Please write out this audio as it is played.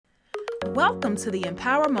Welcome to the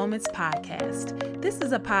Empower Moments podcast. This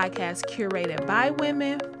is a podcast curated by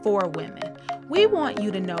women for women. We want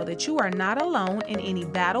you to know that you are not alone in any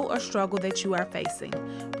battle or struggle that you are facing.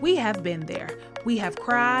 We have been there. We have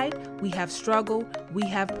cried, we have struggled, we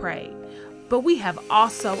have prayed, but we have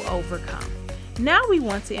also overcome. Now we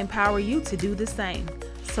want to empower you to do the same.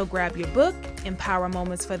 So grab your book, Empower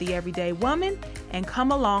Moments for the Everyday Woman, and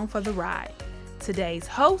come along for the ride. Today's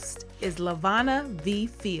host is LaVonna V.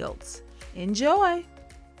 Fields. Enjoy.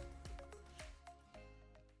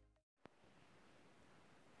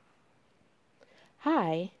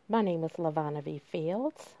 Hi, my name is LaVonna V.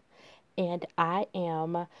 Fields, and I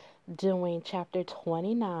am doing Chapter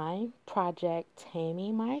 29, Project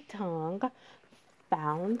Taming My Tongue,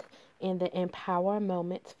 found in the Empower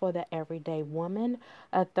Moments for the Everyday Woman,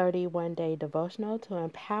 a 31-day devotional to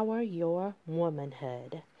empower your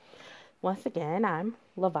womanhood. Once again, I'm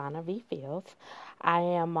LaVonna V. Fields. I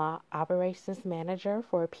am Operations Manager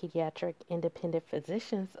for Pediatric Independent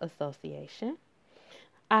Physicians Association.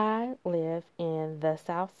 I live in the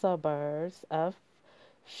south suburbs of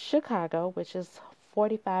Chicago, which is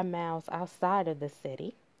 45 miles outside of the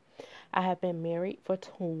city. I have been married for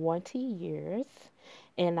 20 years,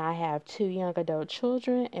 and I have 2 young adult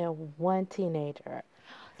children and 1 teenager.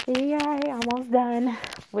 Yay, almost done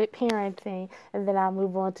with parenting, and then I'll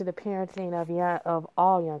move on to the parenting of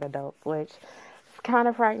all young adults, which is kind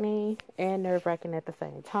of frightening and nerve-wracking at the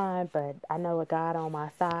same time, but I know with God on my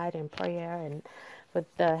side in prayer and with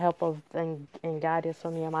the help of and guidance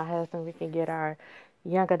from me and my husband, we can get our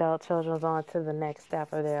young adult children on to the next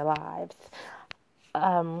step of their lives.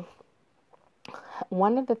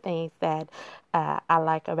 One of the things that I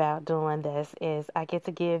like about doing this is I get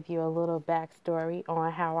to give you a little backstory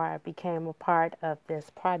on how I became a part of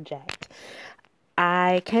this project.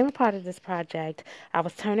 I came a part of this project, I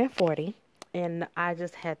was turning 40, and I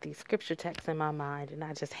just had these scripture texts in my mind, and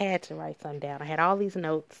I just had to write some down. I had all these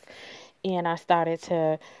notes, and I started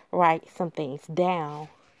to write some things down,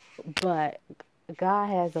 but God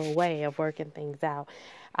has a way of working things out.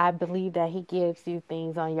 I believe that He gives you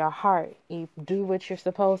things on your heart. You do what you're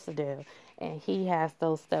supposed to do, and He has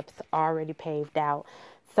those steps already paved out.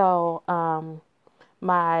 So,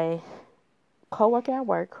 my coworker at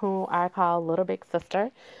work, whom I call Little Big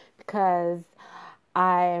Sister, because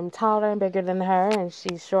I am taller and bigger than her, and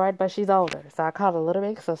she's short, but she's older. So I call her Little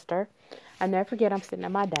Big Sister. I never forget, I'm sitting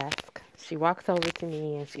at my desk. She walks over to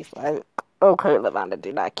me, and she's like, "Okay, LaVonna,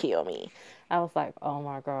 do not kill me." I was like, "Oh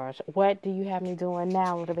my gosh, what do you have me doing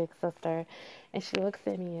now, Little Big Sister?" And she looks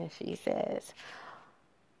at me and she says,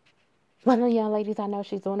 "One of the young ladies I know,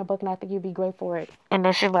 she's doing a book, and I think you'd be great for it." And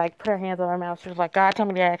then she like put her hands on her mouth. She was like, "God told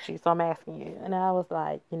me to ask you, so I'm asking you." And I was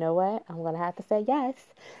like, you know what? I'm going to have to say yes,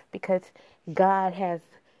 because God has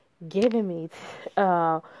given me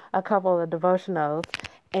a couple of devotionals,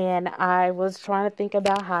 and I was trying to think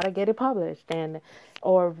about how to get it published, and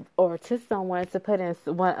or to someone to put in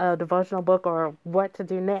a devotional book, or what to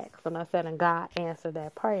do next. And I said, and God answered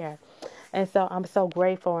that prayer. And so I'm so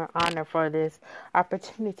grateful and honored for this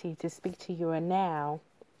opportunity to speak to you now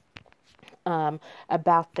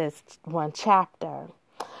about this one chapter.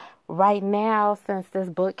 Right now, since this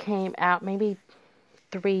book came out maybe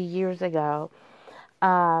 3 years ago,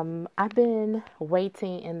 I've been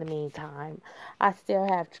waiting in the meantime. I still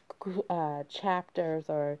have chapters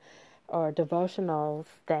or devotionals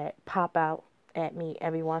that pop out at me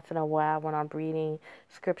every once in a while when I'm reading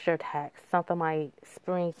scripture text. Something might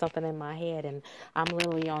spring something in my head, and I'm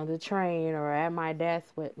literally on the train or at my desk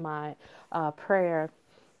with my prayer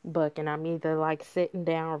book, and I'm either like sitting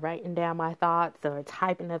down, writing down my thoughts, or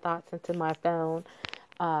typing the thoughts into my phone,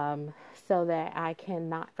 so that I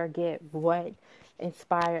cannot forget what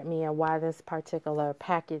inspired me and why this particular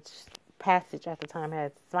passage at the time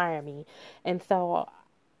has inspired me. And so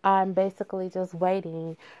I'm basically just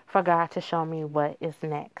waiting for God to show me what is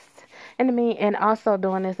next. And also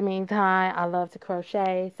during this meantime, I love to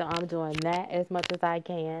crochet, so I'm doing that as much as I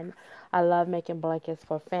can. I love making blankets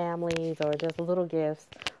for families or just little gifts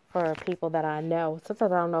for people that I know.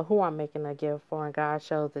 Sometimes I don't know who I'm making a gift for, and God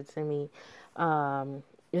shows it to me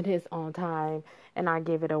in His own time, and I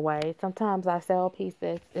give it away. Sometimes I sell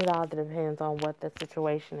pieces. It all depends on what the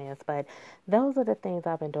situation is. But those are the things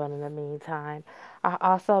I've been doing in the meantime. I've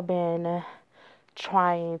also been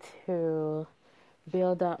trying to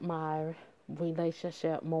build up my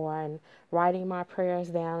relationship more and writing my prayers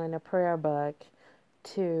down in a prayer book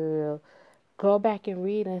to go back and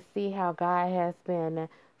read and see how God has been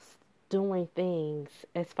doing things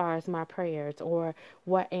as far as my prayers, or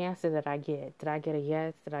what answer did I get? Did I get a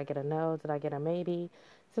yes? Did I get a no? Did I get a maybe?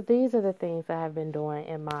 So these are the things I have been doing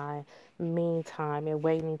in my meantime and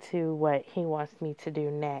waiting to what he wants me to do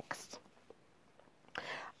next.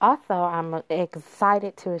 Also, I'm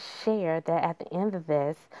excited to share that at the end of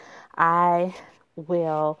this, I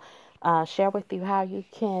will share with you how you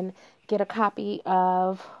can get a copy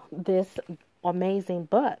of this amazing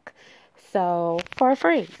book. So, for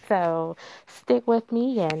free. So, stick with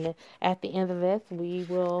me, and at the end of this, we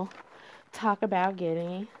will talk about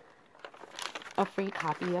getting a free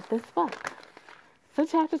copy of this book. So,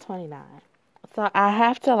 chapter 29. So, I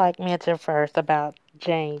have to mention first about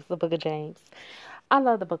James, the book of James. I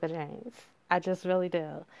love the book of James. I just really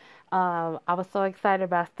do. I was so excited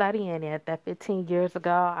about studying it that 15 years ago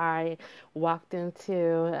I walked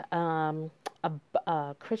into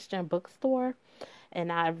a Christian bookstore, and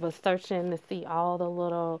I was searching to see all the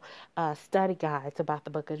little study guides about the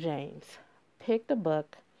book of James. Picked the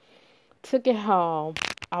book, took it home.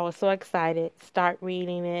 I was so excited, start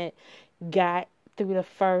reading it, got through the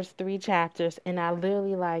first 3 chapters, and I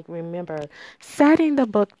literally remember setting the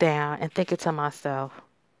book down and thinking to myself,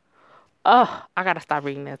 oh, I gotta stop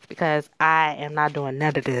reading this because I am not doing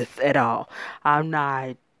none of this at all. I'm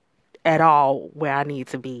not at all where I need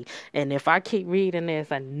to be. And if I keep reading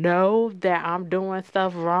this and know that I'm doing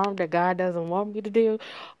stuff wrong that God doesn't want me to do,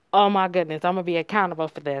 oh my goodness, I'm gonna be accountable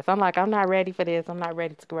for this. I'm not ready for this. I'm not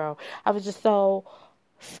ready to grow. I was just so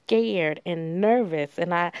scared and nervous,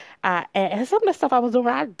 and and some of the stuff I was doing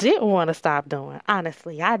I didn't want to stop doing.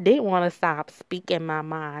 Honestly, I didn't want to stop speaking my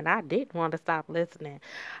mind. I didn't want to stop listening.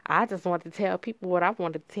 I just wanted to tell people what I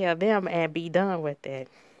wanted to tell them and be done with it.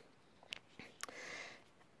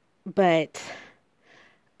 But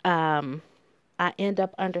I end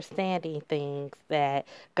up understanding things that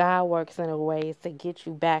God works in a ways to get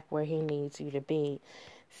you back where he needs you to be.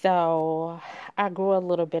 So I grew a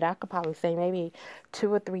little bit. I could probably say maybe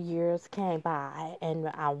 2 or 3 years came by, and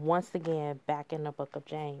I once again back in the book of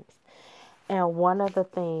James. And one of the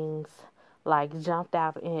things jumped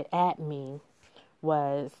out at me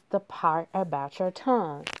was the part about your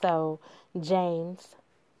tongue. So James,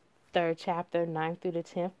 3rd chapter, 9th through the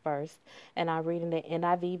 10th verse, and I read in the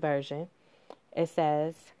NIV version. It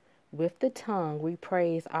says, with the tongue we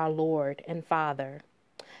praise our Lord and Father,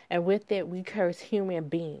 and with it we curse human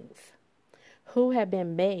beings who have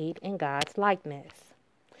been made in God's likeness.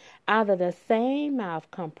 Out of the same mouth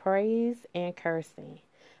come praise and cursing.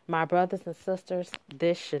 My brothers and sisters,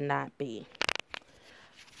 this should not be.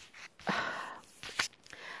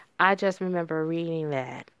 I just remember reading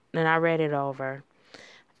that, and I read it over,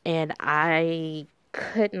 and I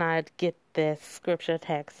could not get this scripture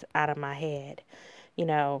text out of my head,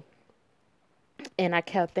 and I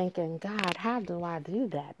kept thinking, God, how do I do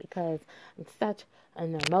that? Because I'm such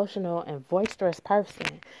an emotional and boisterous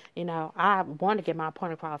person. I want to get my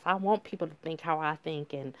point across. I want people to think how I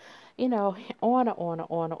think, and on and on and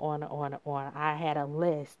on and on and on and on. I had a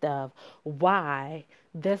list of why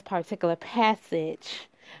this particular passage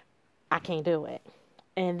I can't do it.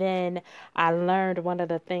 And then I learned one of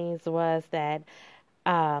the things was that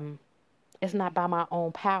it's not by my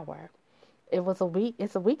own power. It's a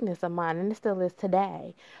weakness of mine, and it still is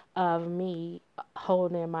today, of me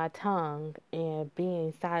holding my tongue and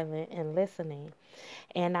being silent and listening.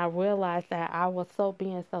 And I realized that I was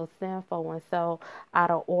being so sinful and so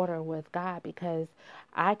out of order with God because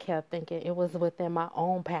I kept thinking it was within my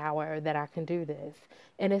own power that I can do this.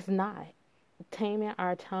 And it's not. Taming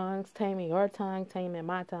our tongues, taming your tongue, taming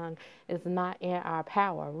my tongue is not in our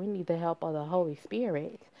power. We need the help of the Holy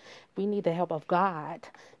Spirit. We need the help of God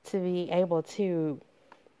to be able to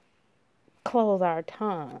close our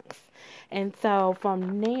tongues. And so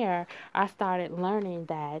from there, I started learning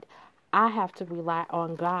that I have to rely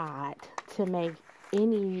on God to make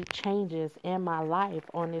any changes in my life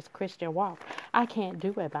on this Christian walk. I can't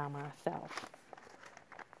do it by myself.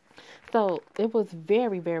 So it was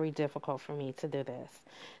very, very difficult for me to do this.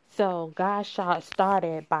 So God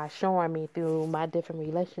started by showing me through my different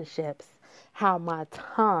relationships how my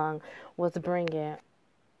tongue was bringing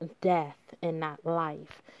death and not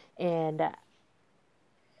life. And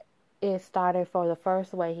it started for the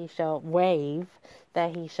first wave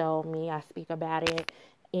that he showed me. I speak about it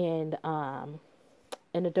in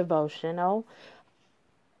a devotional.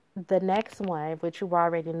 The next one, which you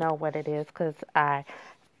already know what it is because I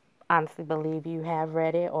honestly believe you have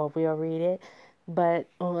read it or will read it. But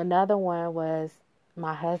another one was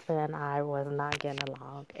my husband and I was not getting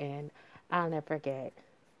along, and I'll never forget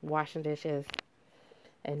washing dishes,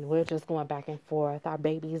 and we're just going back and forth. Our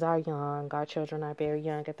babies are young. Our children are very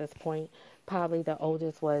young at this point. Probably the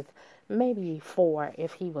oldest was maybe 4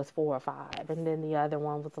 if he was 4 or 5, and then the other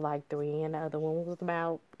one was 3, and the other one was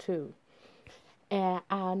about 2. And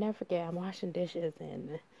I'll never forget, I'm washing dishes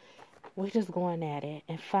and we're just going at it.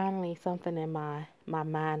 And finally, something in my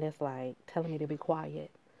mind is like telling me to be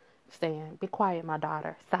quiet, saying, "Be quiet, my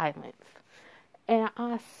daughter, silence." And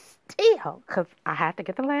I still, because I had to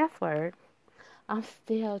get the last word, I'm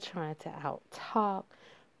still trying to out talk.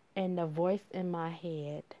 And the voice in my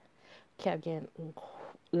head kept getting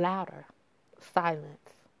louder. Silence.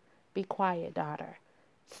 Be quiet, daughter.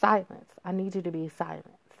 Silence. I need you to be silent.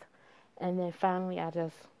 And then finally, I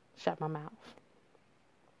just shut my mouth.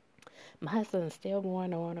 My husband's still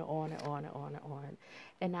going on and on and on and on and on.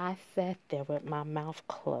 And I sat there with my mouth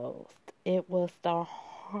closed. It was the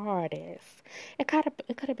hardest. It could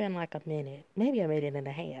have been like a minute, maybe a minute and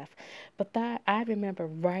a half. But that I remember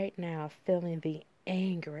right now feeling the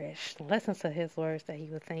anguish, listen to his words that he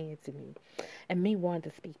was saying to me, and me wanting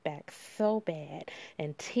to speak back so bad,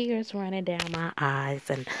 and tears running down my eyes,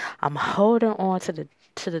 and I'm holding on to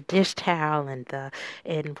the dish towel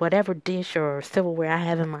and whatever dish or silverware I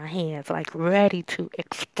have in my hands, like ready to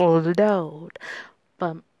explode.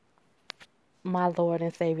 But my Lord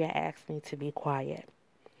and Savior asked me to be quiet.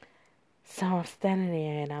 So I'm standing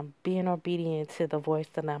there and I'm being obedient to the voice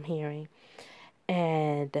that I'm hearing.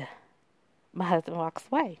 And my husband walks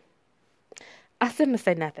away. I shouldn't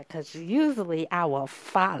say nothing because usually I will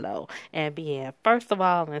follow and be in first of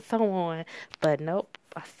all and so on. But nope,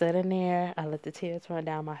 I stood in there. I let the tears run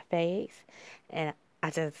down my face. And I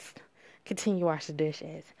just continue washing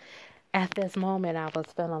dishes. At this moment, I was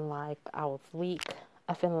feeling like I was weak.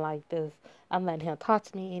 I feeling like this. I'm letting him talk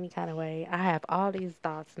to me any kind of way. I have all these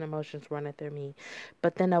thoughts and emotions running through me.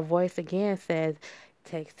 But then a voice again says, "It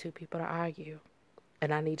takes two people to argue.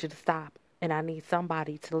 And I need you to stop. And I need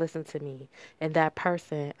somebody to listen to me. And that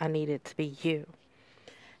person, I need it to be you."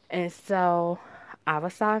 And so I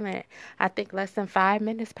was silent. I think less than 5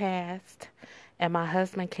 minutes passed. And my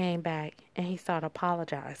husband came back and he started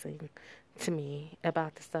apologizing to me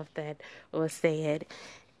about the stuff that was said.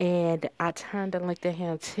 And I turned and looked at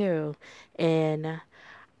him too. And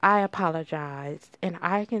I apologized. And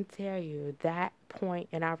I can tell you that point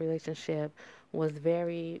in our relationship was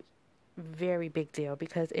very, very big deal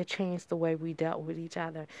because it changed the way we dealt with each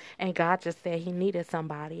other. And God just said he needed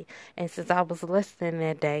somebody. And since I was listening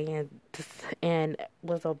that day and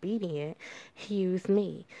was obedient, he used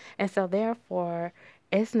me. And so therefore,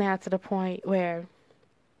 it's now to the point where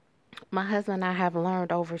my husband and I have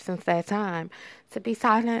learned over since that time to be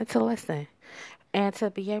silent and to listen. And to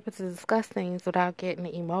be able to discuss things without getting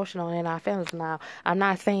emotional in our feelings. Now, I'm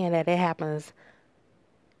not saying that it happens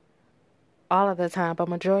all of the time, but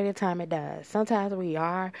majority of the time it does. Sometimes we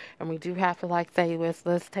are, and we do have to like say,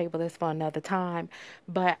 let's table this for another time.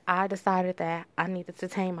 But I decided that I needed to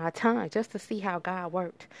tame my tongue just to see how God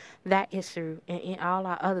worked that issue and all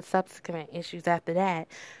our other subsequent issues after that,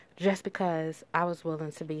 just because I was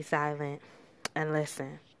willing to be silent and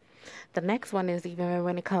listen. The next one is even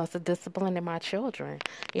when it comes to disciplining my children.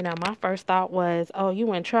 You know, my first thought was, "Oh,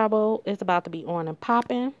 you in trouble. It's about to be on and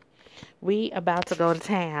popping. We about to go to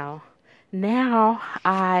town." Now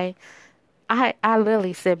I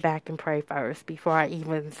literally sit back and pray first before I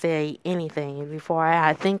even say anything, before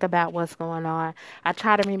I think about what's going on. I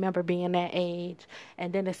try to remember being that age.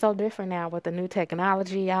 And then it's so different now with the new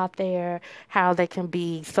technology out there, how they can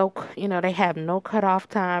be so, they have no cutoff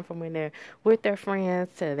time from when they're with their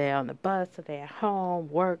friends to they're on the bus to they're at home,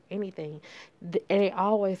 work, anything. They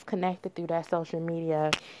always connected through that social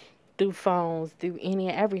media, through phones, through any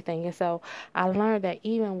and everything. And so I learned that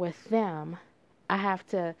even with them, I have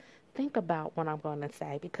to think about what I'm going to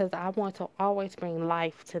say because I want to always bring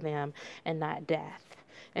life to them and not death.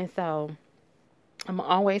 And so I'm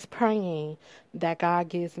always praying that God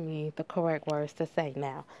gives me the correct words to say.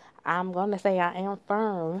 Now, I'm going to say I am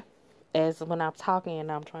firm as when I'm talking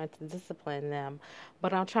and I'm trying to discipline them,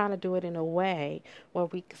 but I'm trying to do it in a way where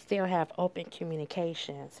we can still have open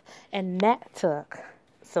communications. And that took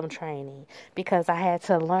some training because I had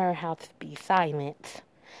to learn how to be silent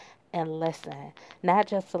and listen. Not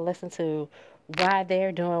just to listen to why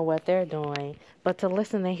they're doing what they're doing, but to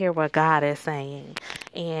listen and hear what God is saying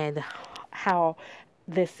and how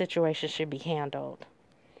this situation should be handled.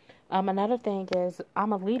 Another thing is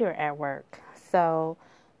I'm a leader at work. So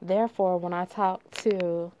therefore, when I talk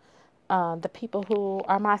to the people who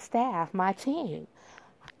are my staff, my team,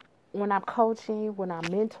 when I'm coaching, when I'm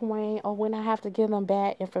mentoring, or when I have to give them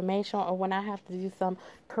bad information, or when I have to do some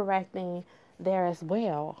correcting there as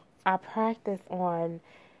well, I practice on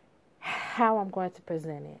how I'm going to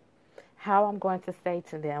present it, how I'm going to say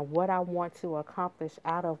to them, what I want to accomplish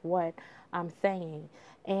out of what I'm saying.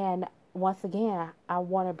 And once again, I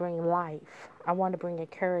want to bring life. I want to bring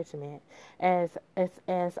encouragement as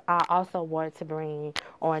I also want to bring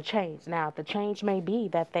on change. Now, the change may be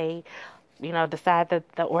that they, decide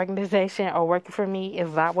that the organization or working for me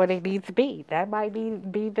is not what it needs to be. That might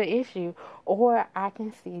be the issue. Or I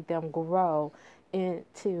can see them grow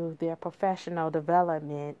into their professional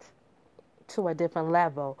development to a different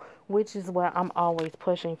level, which is what I'm always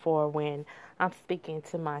pushing for when I'm speaking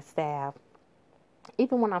to my staff.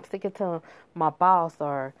 Even when I'm speaking to my boss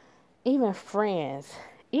or even friends,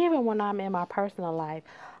 even when I'm in my personal life,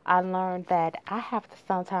 I learned that I have to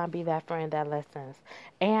sometimes be that friend that listens.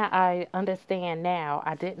 And I understand now,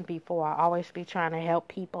 I didn't before. I always be trying to help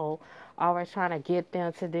people, always trying to get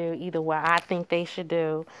them to do either what I think they should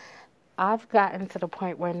do. I've gotten to the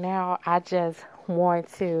point where now I just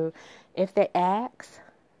want to, if they ask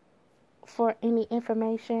for any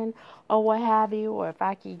information or what have you, or if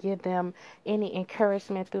I can give them any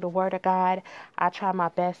encouragement through the Word of God, I try my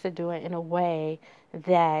best to do it in a way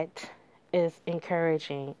that is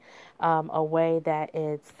encouraging, a way that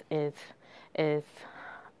is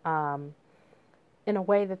um, in a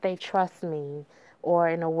way that they trust me, or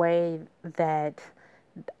in a way that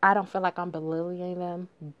I don't feel like I'm belittling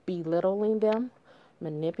them,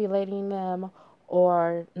 manipulating them,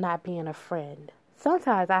 or not being a friend.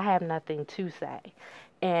 Sometimes I have nothing to say.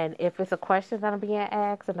 And if it's a question that I'm being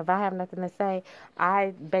asked, and if I have nothing to say,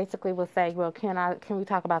 I basically will say, well, can we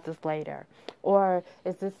talk about this later? Or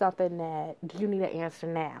is this something that, do you need an answer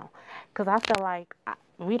now? Because I feel like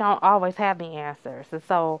we don't always have the answers. And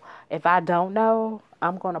so if I don't know,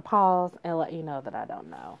 I'm going to pause and let you know that I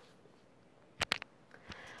don't know.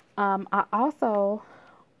 I also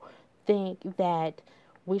think that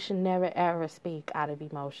we should never ever speak out of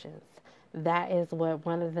emotions. That is what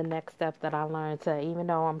one of the next steps that I learned to, even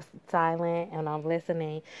though I'm silent and I'm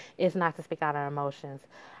listening, is not to speak out of emotions.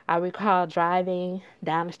 I recall driving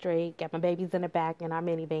down the street, got my babies in the back in our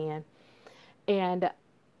minivan, and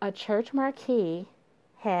a church marquee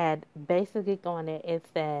had basically on it, it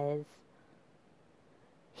says,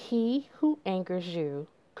 "He who angers you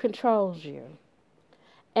controls you."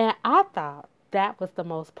 And I thought that was the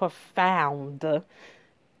most profound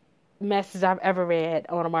message I've ever read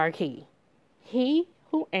on a marquee. He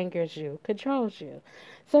who angers you controls you.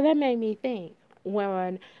 So that made me think,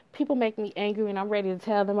 when people make me angry and I'm ready to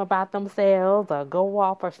tell them about themselves or go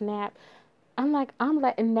off or snap, I'm like, I'm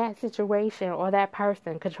letting that situation or that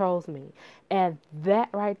person controls me. And that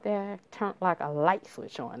right there turned like a light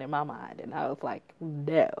switch on in my mind. And I was like,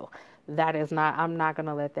 no, that is not, I'm not going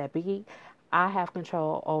to let that be. I have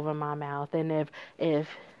control over my mouth. And if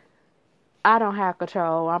I don't have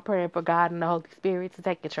control, I'm praying for God and the Holy Spirit to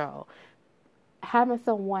take control. Having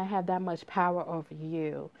someone have that much power over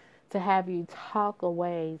you, to have you talk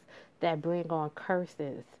ways that bring on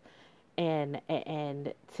curses, and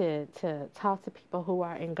to talk to people who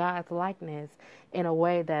are in God's likeness in a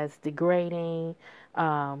way that's degrading,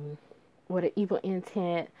 with an evil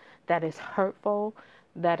intent, that is hurtful,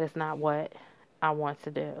 that is not what I want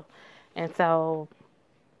to do. And so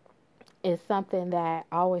it's something that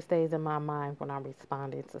always stays in my mind when I'm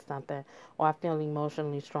responding to something, or I feel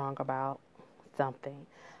emotionally strong about something.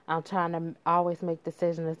 I'm trying to always make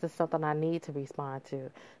decisions. Is this something I need to respond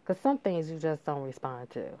to? Because some things you just don't respond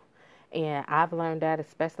to. And I've learned that,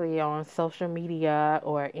 especially on social media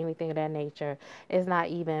or anything of that nature, it's not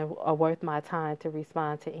even worth my time to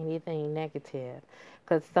respond to anything negative.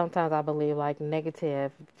 Because sometimes I believe like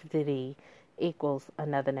negativity equals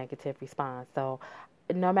another negative response. So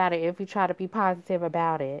no matter if you try to be positive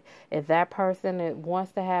about it, if that person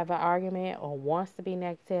wants to have an argument or wants to be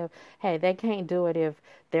negative, hey, they can't do it if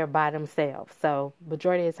they're by themselves. So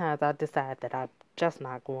majority of the times I decide that I'm just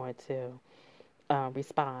not going to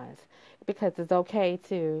respond, because it's okay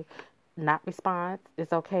to not respond.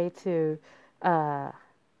 It's okay to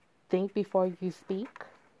think before you speak.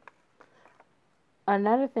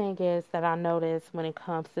 Another thing is that I notice when it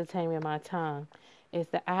comes to taming my tongue is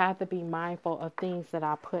that I have to be mindful of things that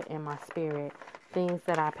I put in my spirit, things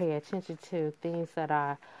that I pay attention to, things that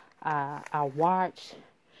I watch,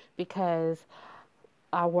 because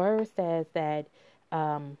our word says that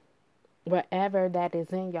whatever that is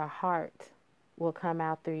in your heart will come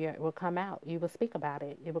out will come out. You will speak about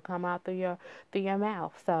it. It will come out through your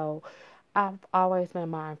mouth. So I've always been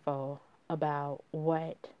mindful about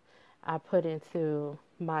what I put into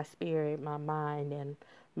my spirit, my mind, and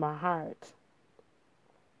my heart.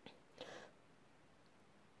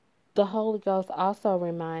 The Holy Ghost also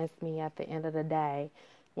reminds me at the end of the day,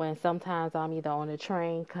 when sometimes I'm either on a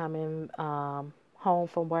train coming home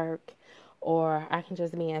from work, or I can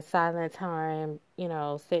just be in silent time,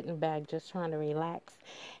 sitting back, just trying to relax.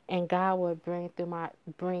 And God would bring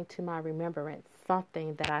to my remembrance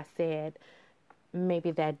something that I said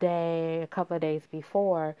maybe that day, a couple of days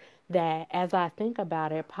before, that as I think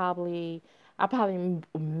about it, I probably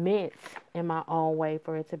meant in my own way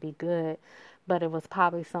for it to be good, but it was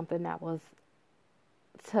probably something that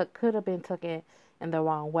could have been taken in the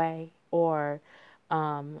wrong way, or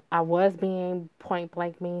I was being point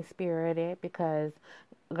blank mean spirited, because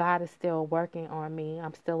God is still working on me.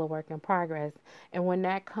 I'm still a work in progress. And when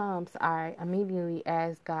that comes, I immediately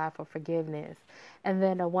ask God for forgiveness. And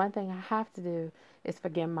then the one thing I have to do is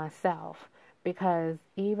forgive myself, because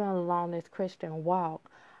even along this Christian walk,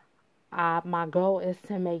 my goal is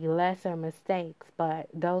to make lesser mistakes, but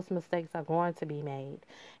those mistakes are going to be made.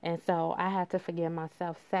 And so I have to forgive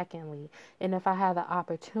myself secondly. And if I have the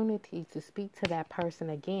opportunity to speak to that person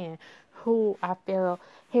again, who I feel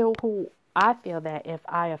who I feel that if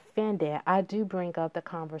I offended, I do bring up the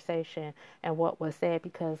conversation and what was said,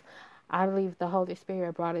 because I believe the Holy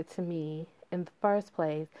Spirit brought it to me in the first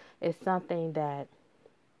place. It's something that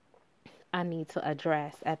I need to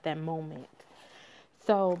address at that moment.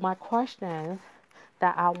 So my question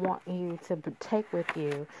that I want you to take with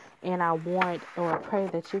you, and I want or pray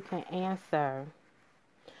that you can answer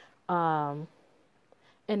in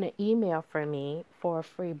an email for me for a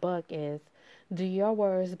free book, is: do your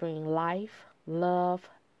words bring life, love,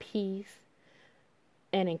 peace,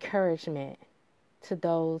 and encouragement to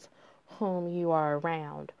those whom you are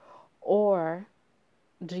around? Or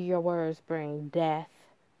do your words bring death,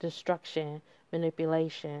 destruction,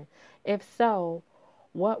 manipulation? If so,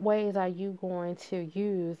 what ways are you going to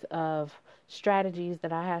use of strategies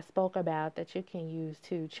that I have spoke about that you can use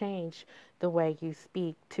to change the way you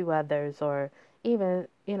speak to others, or even,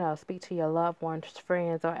 speak to your loved ones,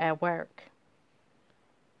 friends, or at work?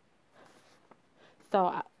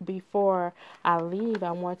 So before I leave,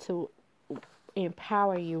 I want to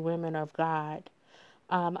empower you, women of God.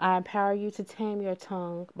 I empower you to tame your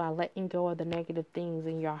tongue by letting go of the negative things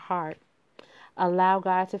in your heart. Allow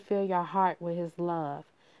God to fill your heart with His love.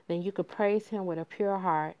 Then you could praise Him with a pure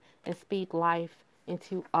heart and speak life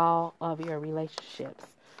into all of your relationships.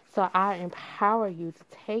 So I empower you to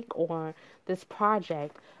take on this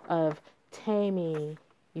project of taming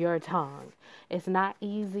your tongue. It's not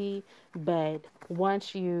easy, but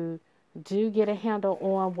once you do get a handle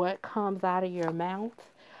on what comes out of your mouth,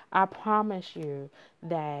 I promise you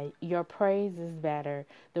that your praise is better.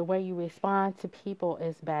 The way you respond to people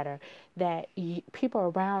is better. That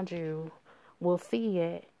people around you will see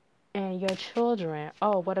it. And your children,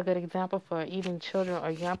 oh, what a good example for even children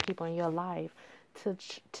or young people in your life to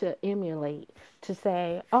emulate. To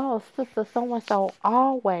say, oh, sister so-and-so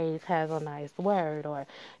always has a nice word. Or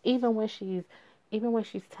even when she's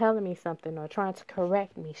telling me something or trying to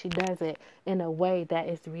correct me, she does it in a way that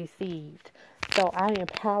is received. So I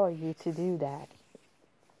empower you to do that.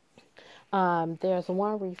 There's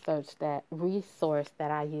one resource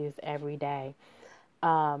that I use every day.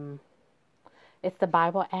 It's the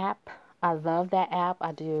Bible app. I love that app.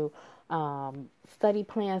 I do study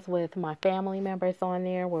plans with my family members on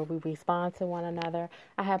there where we respond to one another.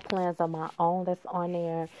 I have plans of my own that's on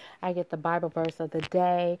there. I get the Bible verse of the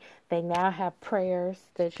day. They now have prayers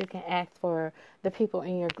that you can ask for the people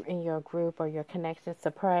in your group or your connections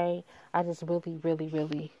to pray. I just really, really,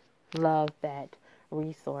 really love that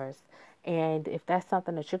resource. And if that's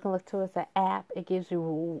something that you can look to as an app, it gives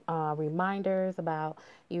you reminders about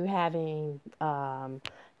you having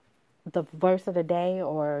the verse of the day,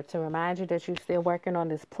 or to remind you that you're still working on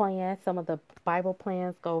this plan. Some of the Bible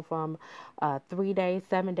plans go from 3 days,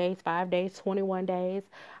 7 days, 5 days, 21 days.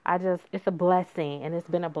 It's a blessing, and it's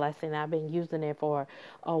been a blessing. I've been using it for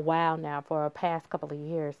a while now, for the past couple of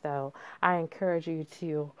years. So I encourage you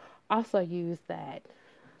to also use that,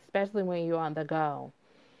 especially when you're on the go.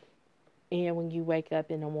 And when you wake up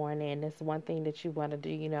in the morning, it's one thing that you want to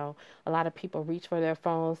do. A lot of people reach for their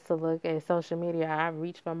phones to look at social media. I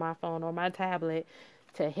reach for my phone or my tablet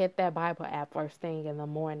to hit that Bible app first thing in the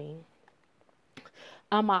morning.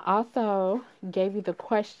 I also gave you the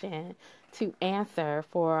question to answer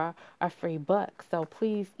for a free book. So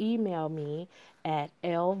please email me at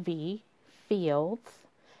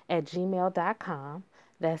lvfields@gmail.com.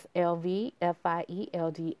 That's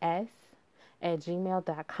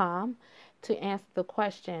lvfields@gmail.com to answer the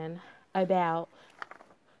question about: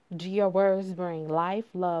 do your words bring life,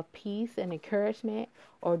 love, peace, and encouragement,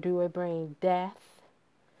 or do it bring death,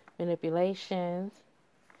 manipulations?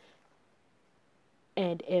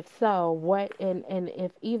 And if so, and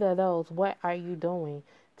if either of those, what are you doing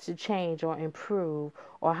to change or improve,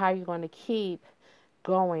 or how are you going to keep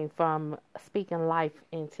going from speaking life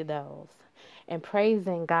into those and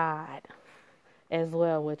praising God as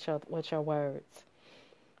well with your words.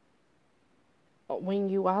 When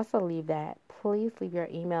you also leave that, please leave your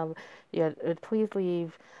email, please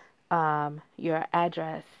leave your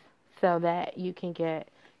address so that you can get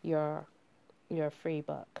your free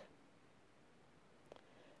book.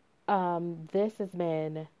 This has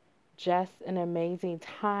been just an amazing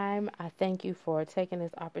time. I thank you for taking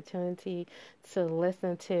this opportunity to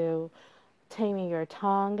listen to Taming Your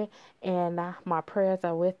Tongue, and my prayers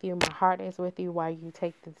are with you. My heart is with you while you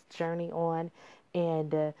take this journey on,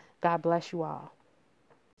 and God bless you all.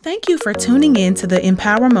 Thank you for tuning in to the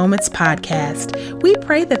Empower Moments podcast. We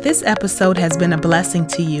pray that this episode has been a blessing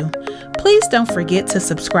to you. Please don't forget to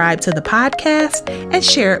subscribe to the podcast and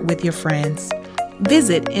share it with your friends.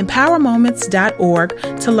 Visit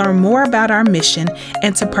empowermoments.org to learn more about our mission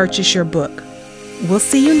and to purchase your book. We'll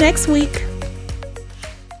see you next week.